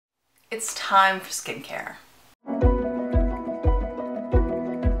It's time for skincare.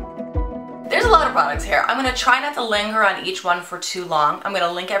 There's a lot of products here. I'm gonna try not to linger on each one for too long. I'm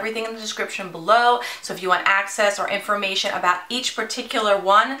gonna link everything in the description below, so if you want access or information about each particular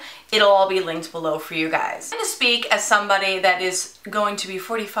one, it'll all be linked below for you guys. I'm gonna speak as somebody that is going to be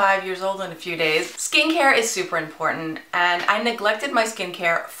 45 years old in a few days. Skincare is super important, and I neglected my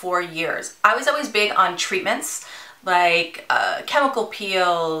skincare for years. I was always big on treatments, like chemical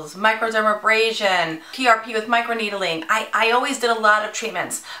peels, microderm abrasion, PRP with microneedling. I always did a lot of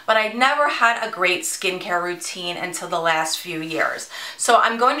treatments, but I never had a great skincare routine until the last few years. So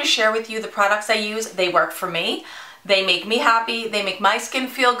I'm going to share with you the products I use. They work for me. They make me happy, they make my skin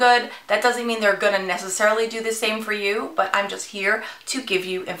feel good. That doesn't mean they're gonna necessarily do the same for you, but I'm just here to give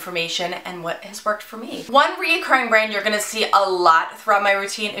you information and what has worked for me. One recurring brand you're gonna see a lot throughout my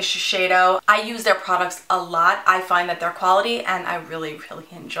routine is Shisheido. I use their products a lot. I find that they're quality and I really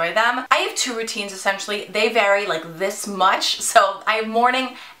enjoy them. I have two routines essentially. They vary like this much, so I have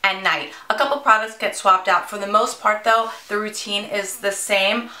morning and night. A couple products get swapped out. For the most part though, the routine is the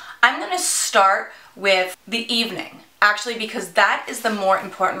same. I'm gonna start with the evening, actually, because that is the more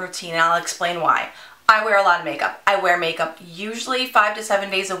important routine, and I'll explain why. I wear a lot of makeup. I wear makeup usually 5 to 7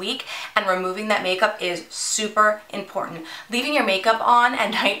 days a week, and removing that makeup is super important. Leaving your makeup on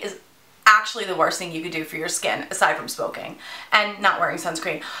at night is actually the worst thing you could do for your skin, aside from smoking and not wearing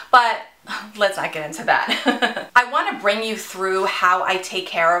sunscreen. But let's not get into that. I want to bring you through how I take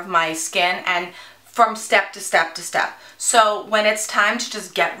care of my skin and from step to step to step. So when it's time to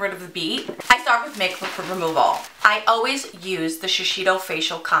just get rid of the beat, I start with makeup removal. I always use the Shisheido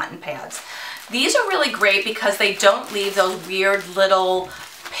facial cotton pads. These are really great because they don't leave those weird little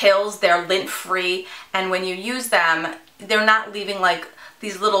pills. They're lint-free, and when you use them, they're not leaving like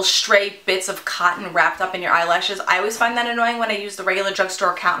these little stray bits of cotton wrapped up in your eyelashes. I always find that annoying when I use the regular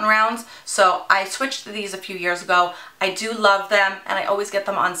drugstore cotton rounds, so I switched to these a few years ago. I do love them, and I always get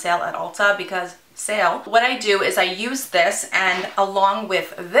them on sale at Ulta because sale. What I do is I use this, and along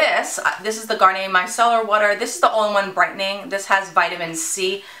with this, this is the Garnier micellar water. This is the all-in-one brightening. This has vitamin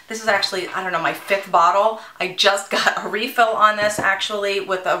C. This is actually, I don't know, my 5th bottle. I just got a refill on this actually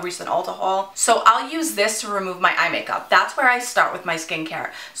with a recent Ulta haul. So I'll use this to remove my eye makeup. That's where I start with my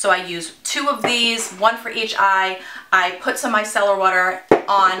skincare. So I use 2 of these, 1 for each eye. I put some micellar water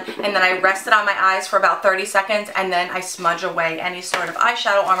on, and then I rest it on my eyes for about 30 seconds, and then I smudge away any sort of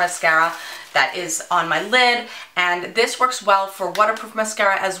eyeshadow or mascara that is on my lid. And this works well for waterproof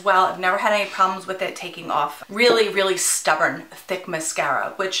mascara as well. I've never had any problems with it taking off really stubborn thick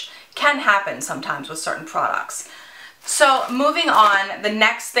mascara, which can happen sometimes with certain products. So moving on, the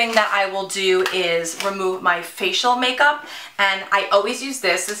next thing that I will do is remove my facial makeup, and I always use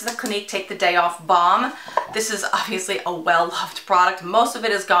this. This is the Clinique Take the Day Off Balm. This is obviously a well-loved product. Most of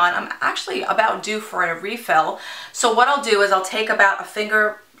it is gone. I'm actually about due for a refill. So what I'll do is I'll take about a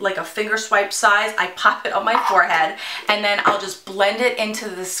finger, like a finger swipe size, I pop it on my forehead, and then I'll just blend it into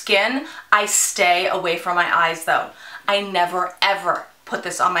the skin. I stay away from my eyes though. I never ever put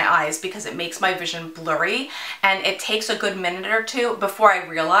this on my eyes because it makes my vision blurry, and it takes a good minute or two. Before I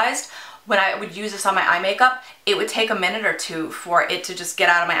realized when I would use this on my eye makeup, it would take a minute or two for it to just get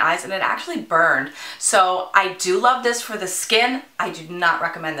out of my eyes, and it actually burned. So I do love this for the skin. I do not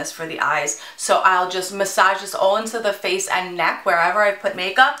recommend this for the eyes. So I'll just massage this all into the face and neck wherever I put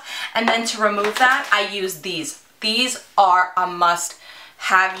makeup, and then to remove that, I use these. These are a must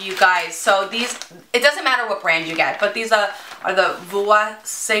have, you guys. So these, it doesn't matter what brand you get, but these are the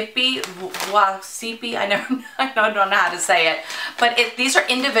Vuasepi, I don't know how to say it, but these are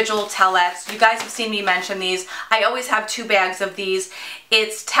individual towelettes. You guys have seen me mention these. I always have 2 bags of these.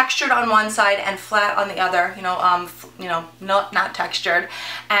 It's textured on one side and flat on the other, not textured.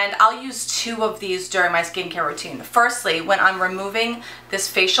 And I'll use 2 of these during my skincare routine. Firstly, when I'm removing this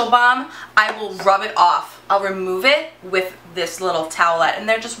facial balm, I will rub it off. I'll remove it with this little towelette, and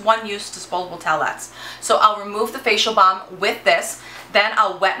they're just one-use disposable towelettes. So I'll remove the facial balm with this, then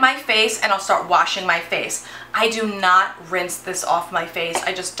I'll wet my face and I'll start washing my face. I do not rinse this off my face.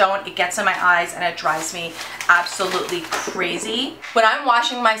 I just don't. It gets in my eyes and it drives me absolutely crazy. When I'm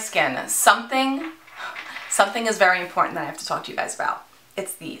washing my skin, something is very important that I have to talk to you guys about.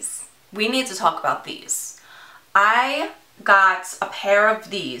 It's these. We need to talk about these. I got a pair of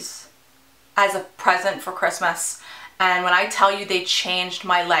these as a present for Christmas, and when I tell you they changed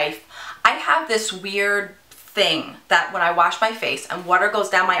my life, I have this weird thing that when I wash my face and water goes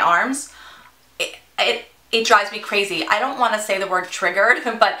down my arms, it drives me crazy. I don't want to say the word triggered,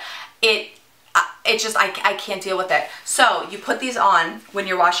 but it just, I can't deal with it. So you put these on when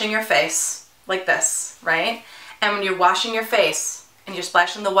you're washing your face like this, right? And when you're washing your face, and you're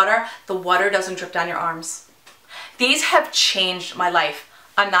splashing the water doesn't drip down your arms. These have changed my life.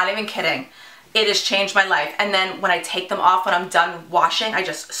 I'm not even kidding. It has changed my life. And then when I take them off, when I'm done washing, I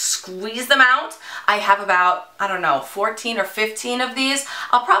just squeeze them out. I have about, I don't know, 14 or 15 of these.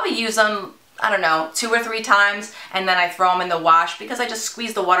 I'll probably use them, I don't know, 2 or 3 times, and then I throw them in the wash because I just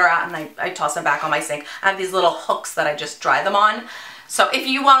squeeze the water out and I toss them back on my sink. I have these little hooks that I just dry them on. So if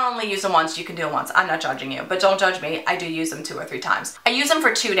you want to only use them once, you can do it once. I'm not judging you, but don't judge me. I do use them 2 or 3 times. I use them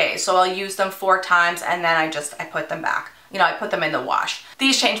for 2 days, so I'll use them 4 times and then I put them back. You know, I put them in the wash.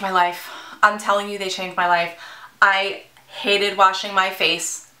 These changed my life. I'm telling you, they changed my life. I hated washing my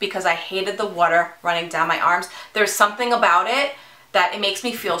face because I hated the water running down my arms. There's something about it that it makes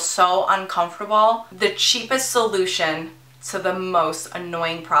me feel so uncomfortable. The cheapest solution to the most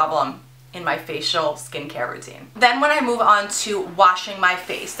annoying problem in my facial skincare routine. Then when I move on to washing my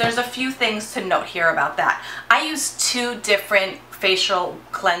face, there's a few things to note here about that. I use 2 different facial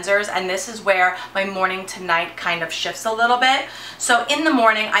cleansers, and this is where my morning to night kind of shifts a little bit. So in the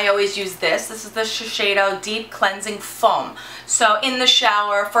morning, I always use this. This is the Shisheido Deep Cleansing Foam. So in the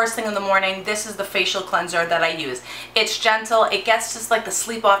shower, first thing in the morning, this is the facial cleanser that I use. It's gentle, it gets just like the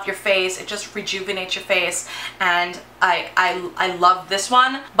sleep off your face, it just rejuvenates your face, and I love this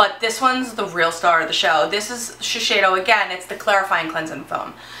one, but this one's the real star of the show. This is Shisheido again, it's the clarifying cleansing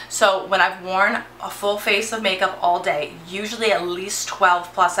foam. So when I've worn a full face of makeup all day, usually at least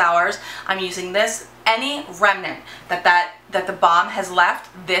 12 plus hours, I'm using this. Any remnant that the balm has left,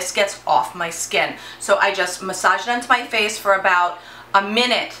 this gets off my skin. So I just massage it into my face for about a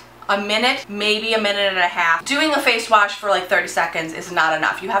minute, maybe a minute and a half. Doing a face wash for like 30 seconds is not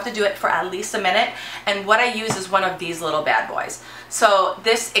enough. You have to do it for at least a minute. And what I use is one of these little bad boys. So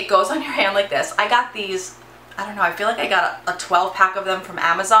this, it goes on your hand like this. I got these, I don't know, I feel like I got a 12 pack of them from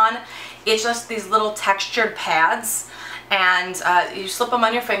Amazon. It's just these little textured pads, and you slip them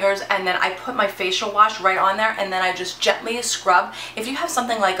on your fingers, and then I put my facial wash right on there, and then I just gently scrub. If you have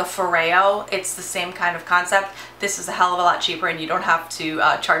something like a Foreo, it's the same kind of concept. This is a hell of a lot cheaper and you don't have to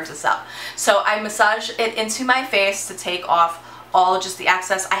charge this up. So I massage it into my face to take off all just the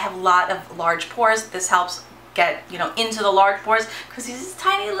excess. I have a lot of large pores. This helps get, you know, into the large pores because these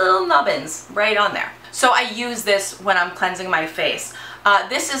tiny little nubbins right on there. So I use this when I'm cleansing my face.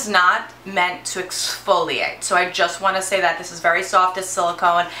 This is not meant to exfoliate, so I just want to say that this is very soft as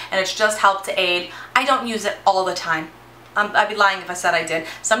silicone and it's just helped to aid. I don't use it all the time. I'd be lying if I said I did.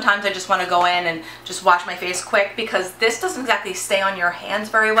 Sometimes I just want to go in and just wash my face quick because this doesn't exactly stay on your hands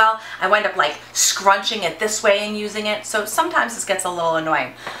very well. I wind up like scrunching it this way and using it, so sometimes this gets a little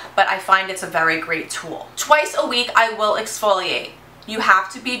annoying, but I find it's a very great tool. Twice a week I will exfoliate. You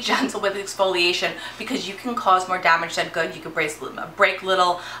have to be gentle with exfoliation because you can cause more damage than good. You could break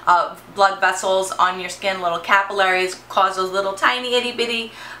little blood vessels on your skin, little capillaries, cause those little tiny itty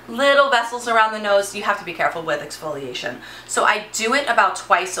bitty little vessels around the nose. You have to be careful with exfoliation. So I do it about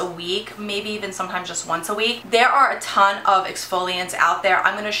twice a week, maybe even sometimes just once a week. There are a ton of exfoliants out there.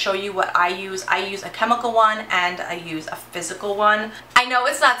 I'm going to show you what I use. I use a chemical one and I use a physical one. I know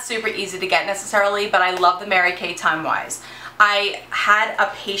it's not super easy to get necessarily, but I love the Marykay Timewise. I had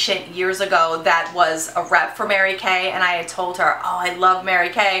a patient years ago that was a rep for Marykay, and I had told her, oh, I love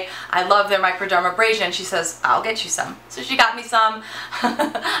Marykay, I love their microderm abrasion. She says, I'll get you some. So she got me some.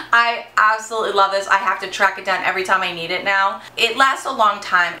 I absolutely love this. I have to track it down every time I need it now. It lasts a long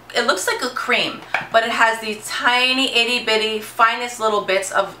time. It looks like a cream, but it has these tiny itty bitty finest little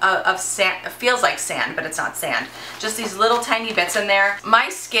bits of sand. It feels like sand, but it's not sand. Just these little tiny bits in there. My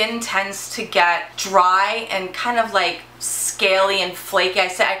skin tends to get dry and kind of like scaly and flaky.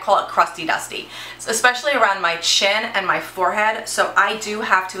 I call it crusty dusty, so especially around my chin and my forehead. So I do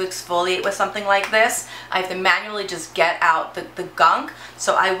have to exfoliate with something like this. I have to manually just get out the gunk.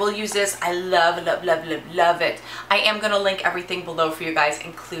 So I will use this. I love it. I am going to link everything below for you guys,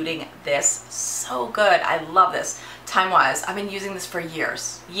 including this. So good. I love this. Timewise. I've been using this for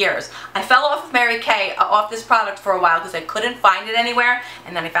years. I fell off of Marykay, off this product for a while because I couldn't find it anywhere,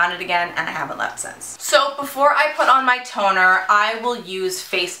 and then I found it again and I haven't left since. So before I put on my toner, I will use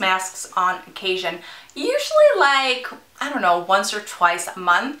face masks on occasion. Usually like, I don't know, once or twice a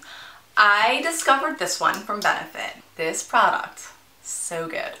month. I discovered this one from Benefit. This product, so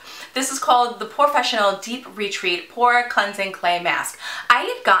good. This is called the Porefessional Deep Retreat Pore Cleansing Clay Mask. I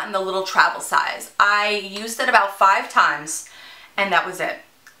had gotten the little travel size. I used it about 5 times and that was it.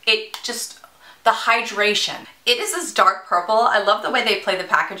 It just, the hydration. It is this dark purple. I love the way they play the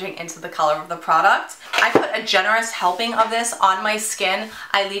packaging into the color of the product. I put a generous helping of this on my skin.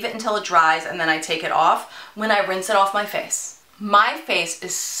 I leave it until it dries and then I take it off when I rinse it off my face. My face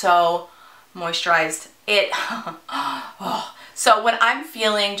is so moisturized. It, oh, So when I'm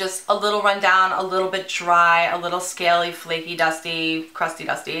feeling just a little run down, a little bit dry, a little scaly, flaky, dusty, crusty,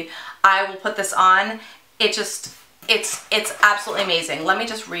 dusty, I will put this on. It's absolutely amazing. Let me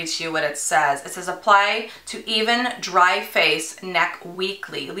just read to you what it says. It says apply to even dry face, neck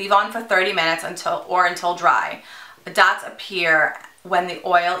weekly. Leave on for 30 minutes until dry. Dots appear when the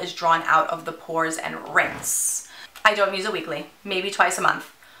oil is drawn out of the pores, and rinse. I don't use it weekly, maybe twice a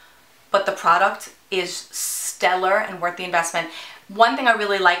month, but the product is stellar and worth the investment. One thing I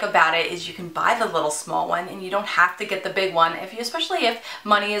really like about it is you can buy the little small one and you don't have to get the big one. Especially if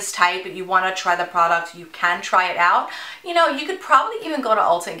money is tight but you want to try the product, you can try it out. You know, you could probably even go to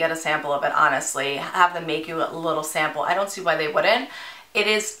Ulta and get a sample of it, honestly. Have them make you a little sample. I don't see why they wouldn't. It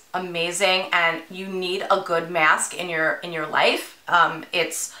is amazing, and you need a good mask in your life.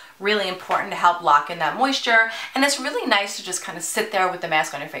 It's really important to help lock in that moisture, and it's really nice to just kind of sit there with the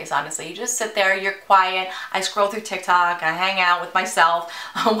mask on your face. Honestly, you just sit there, you're quiet. I scroll through TikTok, I hang out with myself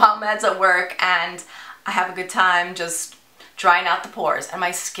while Mad's at work, and I have a good time just drying out the pores, and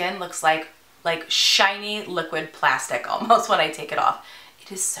my skin looks like shiny liquid plastic almost when I take it off.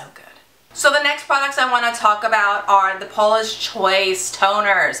 It is so good. So the next products I want to talk about are the Paula's Choice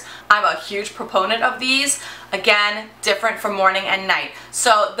toners. I'm a huge proponent of these. Again, different for morning and night.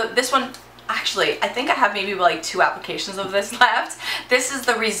 So this one, actually, I think I have maybe like 2 applications of this left. This is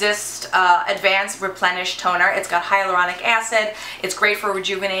the Resist Advanced Replenish Toner. It's got hyaluronic acid. It's great for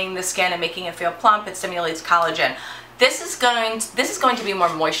rejuvenating the skin and making it feel plump. It stimulates collagen. This is going to be more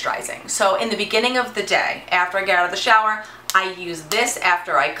moisturizing. So in the beginning of the day, after I get out of the shower, I use this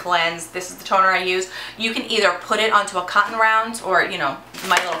after I cleanse. This is the toner I use. You can either put it onto a cotton round or, you know,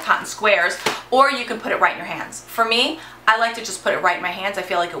 my little cotton squares, or you can put it right in your hands. For me, I like to just put it right in my hands. I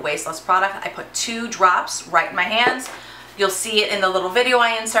feel like a wastes less product. I put 2 drops right in my hands. You'll see it in the little video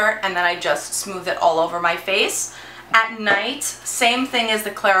I insert, and then I just smooth it all over my face. At night, same thing as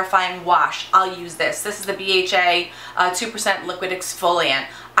the clarifying wash. I'll use this. This is the BHA 2% liquid exfoliant.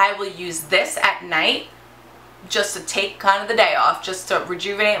 I will use this at night just to take kind of the day off, just to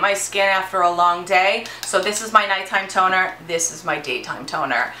rejuvenate my skin after a long day. So this is my nighttime toner. This is my daytime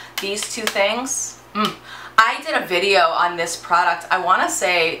toner. These 2 things. I did a video on this product, I want to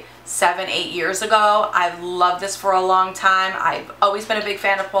say 7-8 years ago. I've loved this for a long time. I've always been a big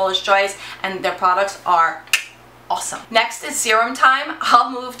fan of Paula's Choice, and their products are awesome. Next is serum time.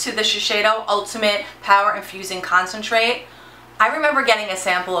 I'll move to the Shisheido Ultimate Power Infusing Concentrate. I remember getting a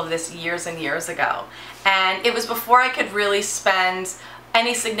sample of this years and years ago, and it was before I could really spend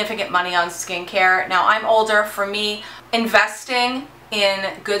any significant money on skincare. Now I'm older. For me, investing in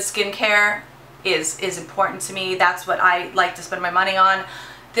good skincare is important to me. That's what I like to spend my money on.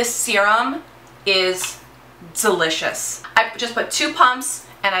 This serum is delicious. I just put 2 pumps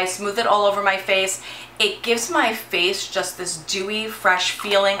and I smooth it all over my face. It gives my face just this dewy, fresh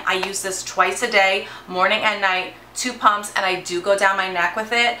feeling. I use this twice a day, morning and night, 2 pumps, and I do go down my neck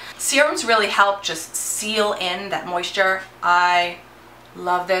with it. Serums really help just seal in that moisture. I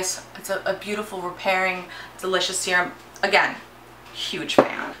love this. It's a beautiful, repairing, delicious serum. Again, huge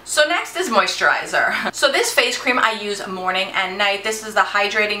fan. So next is moisturizer. So this face cream I use morning and night. This is the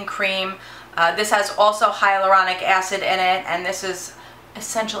hydrating cream. This has also hyaluronic acid in it, and this is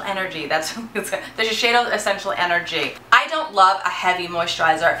Essential Energy. That's the Shisheido Essential Energy. I don't love a heavy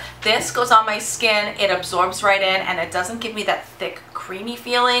moisturizer. This goes on my skin, it absorbs right in, and it doesn't give me that thick, creamy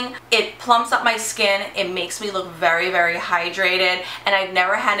feeling. It plumps up my skin, it makes me look very, very hydrated, and I've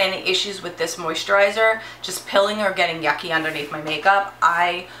never had any issues with this moisturizer just pilling or getting yucky underneath my makeup.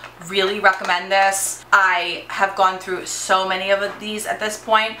 I really recommend this. I have gone through so many of these at this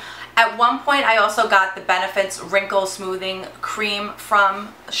point. At one point, I also got the Benefiance Wrinkle Smoothing Cream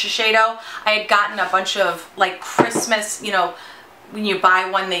from Shisheido. I had gotten a bunch of like Christmas, you know, when you buy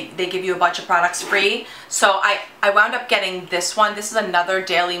one, they give you a bunch of products free. So I wound up getting this one. This is another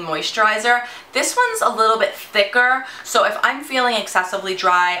daily moisturizer. This one's a little bit thicker, so if I'm feeling excessively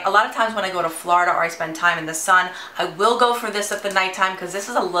dry, a lot of times when I go to Florida or I spend time in the sun, I will go for this at the nighttime because this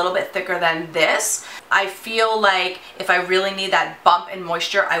is a little bit thicker than this. I feel like if I really need that bump in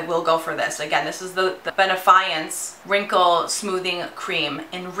moisture, I will go for this. Again, this is the Benefiance Wrinkle Smoothing Cream,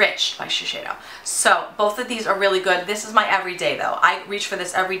 enriched by Shisheido. So both of these are really good. This is my everyday though. I reach for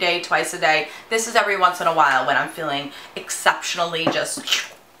this every day, twice a day. This is every once in a while when I'm feeling exceptionally just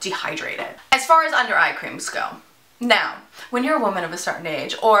dehydrated. As far as under eye creams go, Now, when you're a woman of a certain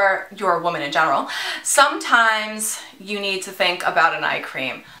age, or you're a woman in general, sometimes you need to think about an eye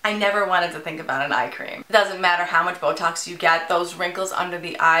cream. I never wanted to think about an eye cream. It doesn't matter how much Botox you get, those wrinkles under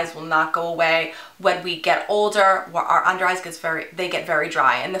the eyes will not go away. When we get older, our under eyes get very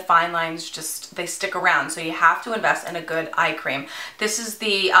dry, and the fine lines just, they stick around. So you have to invest in a good eye cream. This is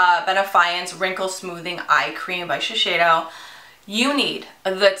the Benefiance Wrinkle Smoothing Eye Cream by Shisheido. You need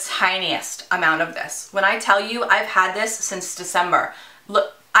the tiniest amount of this. When I tell you I've had this since December,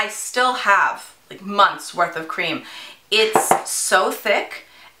 look, I still have like months worth of cream. It's so thick,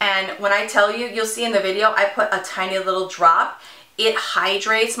 and when I tell you, you'll see in the video, I put a tiny little drop. It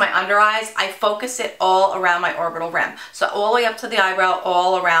hydrates my under eyes. I focus it all around my orbital rim. So all the way up to the eyebrow,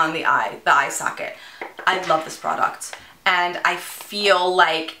 all around the eye socket. I love this product. And I feel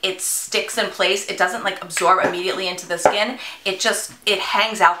like it sticks in place. It doesn't like absorb immediately into the skin. It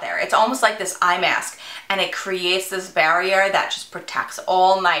hangs out there. It's almost like this eye mask, and it creates this barrier that just protects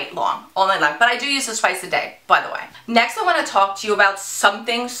all night long. But I do use this twice a day, by the way. Next, I want to talk to you about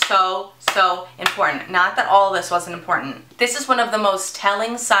something so important. Not that all of this wasn't important. This is one of the most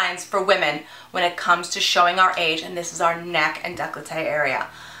telling signs for women when it comes to showing our age, and this is our neck and décolleté area.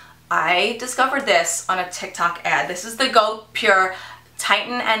 I discovered this on a TikTok ad. This is the GoPure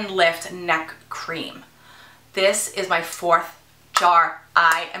Tighten and Lift Neck Cream. This is my 4th jar.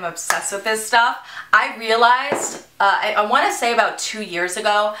 I am obsessed with this stuff. I realized, I want to say about 2 years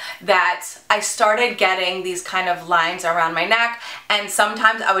ago, that I started getting these kind of lines around my neck, and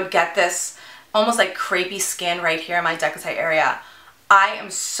sometimes I would get this almost like crepey skin right here in my décolleté area. I am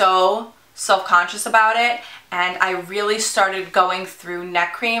so self-conscious about it, and I really started going through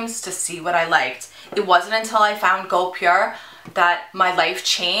neck creams to see what I liked. It wasn't until I found GoPure that my life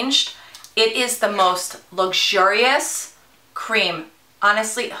changed. It is the most luxurious cream.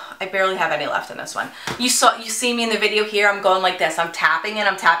 Honestly, I barely have any left in this one. You see me in the video here, I'm going like this. I'm tapping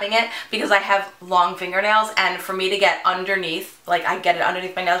it because I have long fingernails, and for me to get underneath, like I get it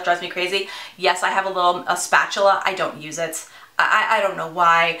underneath my nails, drives me crazy. Yes, I have a spatula. I don't use it. I don't know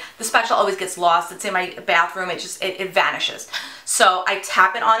why. The spatula always gets lost. It's in my bathroom. It vanishes. So I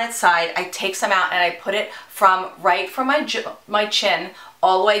tap it on its side. I take some out, and I put it from my chin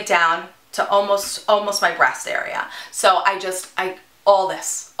all the way down to almost my breast area. So all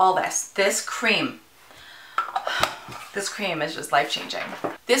this. This cream is just life-changing.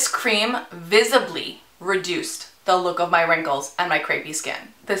 This cream visibly reduced the look of my wrinkles and my crepey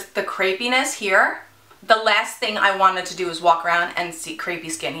skin. The crepiness here, the last thing I wanted to do was walk around and see crepey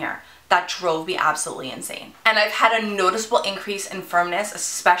skin here. That drove me absolutely insane. And I've had a noticeable increase in firmness,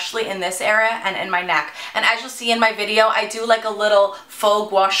 especially in this area and in my neck. And as you'll see in my video, I do like a little faux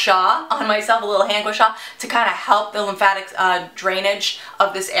gua sha on myself, a little hand gua sha, to kind of help the lymphatic drainage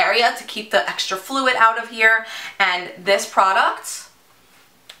of this area, to keep the extra fluid out of here. And this product,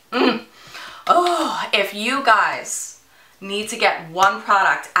 if you guys need to get one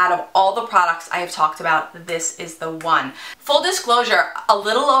product out of all the products I have talked about, this is the one. Full disclosure, a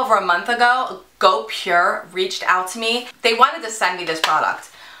little over a month ago, GoPure reached out to me. They wanted to send me this product.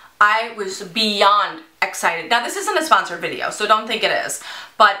 I was beyond excited. Now, this isn't a sponsored video, so don't think it is.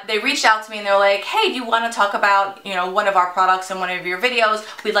 But they reached out to me and they're like, hey, do you want to talk about, one of our products in one of your videos?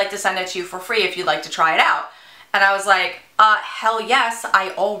 We'd like to send it to you for free if you'd like to try it out. And I was like, hell yes,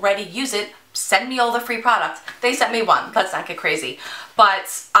 I already use it. Send me all the free products. They sent me one. Let's not get crazy. But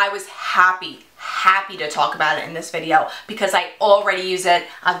I was happy to talk about it in this video because I already use it.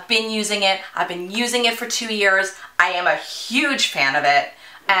 I've been using it. I've been using it for 2 years. I am a huge fan of it,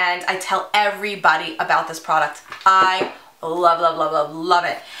 and I tell everybody about this product. I love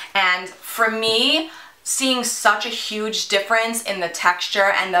it. And for me, seeing such a huge difference in the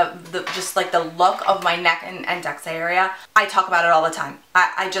texture and just like the look of my neck and décolleté area, I talk about it all the time.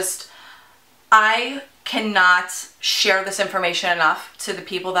 I cannot share this information enough to the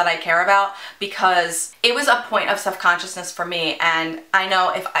people that I care about, because it was a point of self-consciousness for me, and I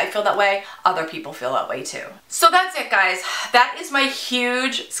know if I feel that way, other people feel that way too. So that's it, guys. That is my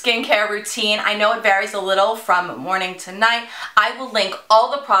huge skincare routine. I know it varies a little from morning to night. I will link all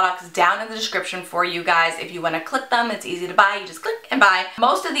the products down in the description for you guys. If you want to click them, it's easy to buy. You just click and buy.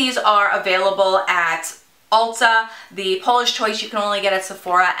 Most of these are available at Ulta. The Polish Choice you can only get at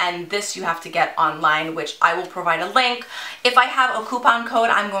Sephora, and this you have to get online, which I will provide a link. If I have a coupon code,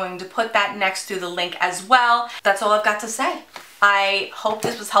 I'm going to put that next to the link as well. That's all I've got to say. I hope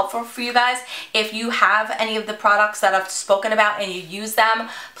this was helpful for you guys. If you have any of the products that I've spoken about and you use them,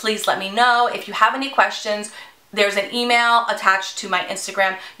 please let me know. If you have any questions, There's an email attached to my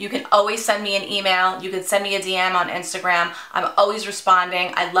Instagram. You can always send me an email. You can send me a DM on Instagram. I'm always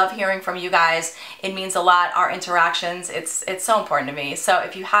responding. I love hearing from you guys. It means a lot, our interactions. It's so important to me. So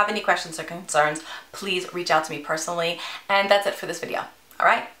if you have any questions or concerns, please reach out to me personally. And that's it for this video. All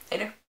right, later.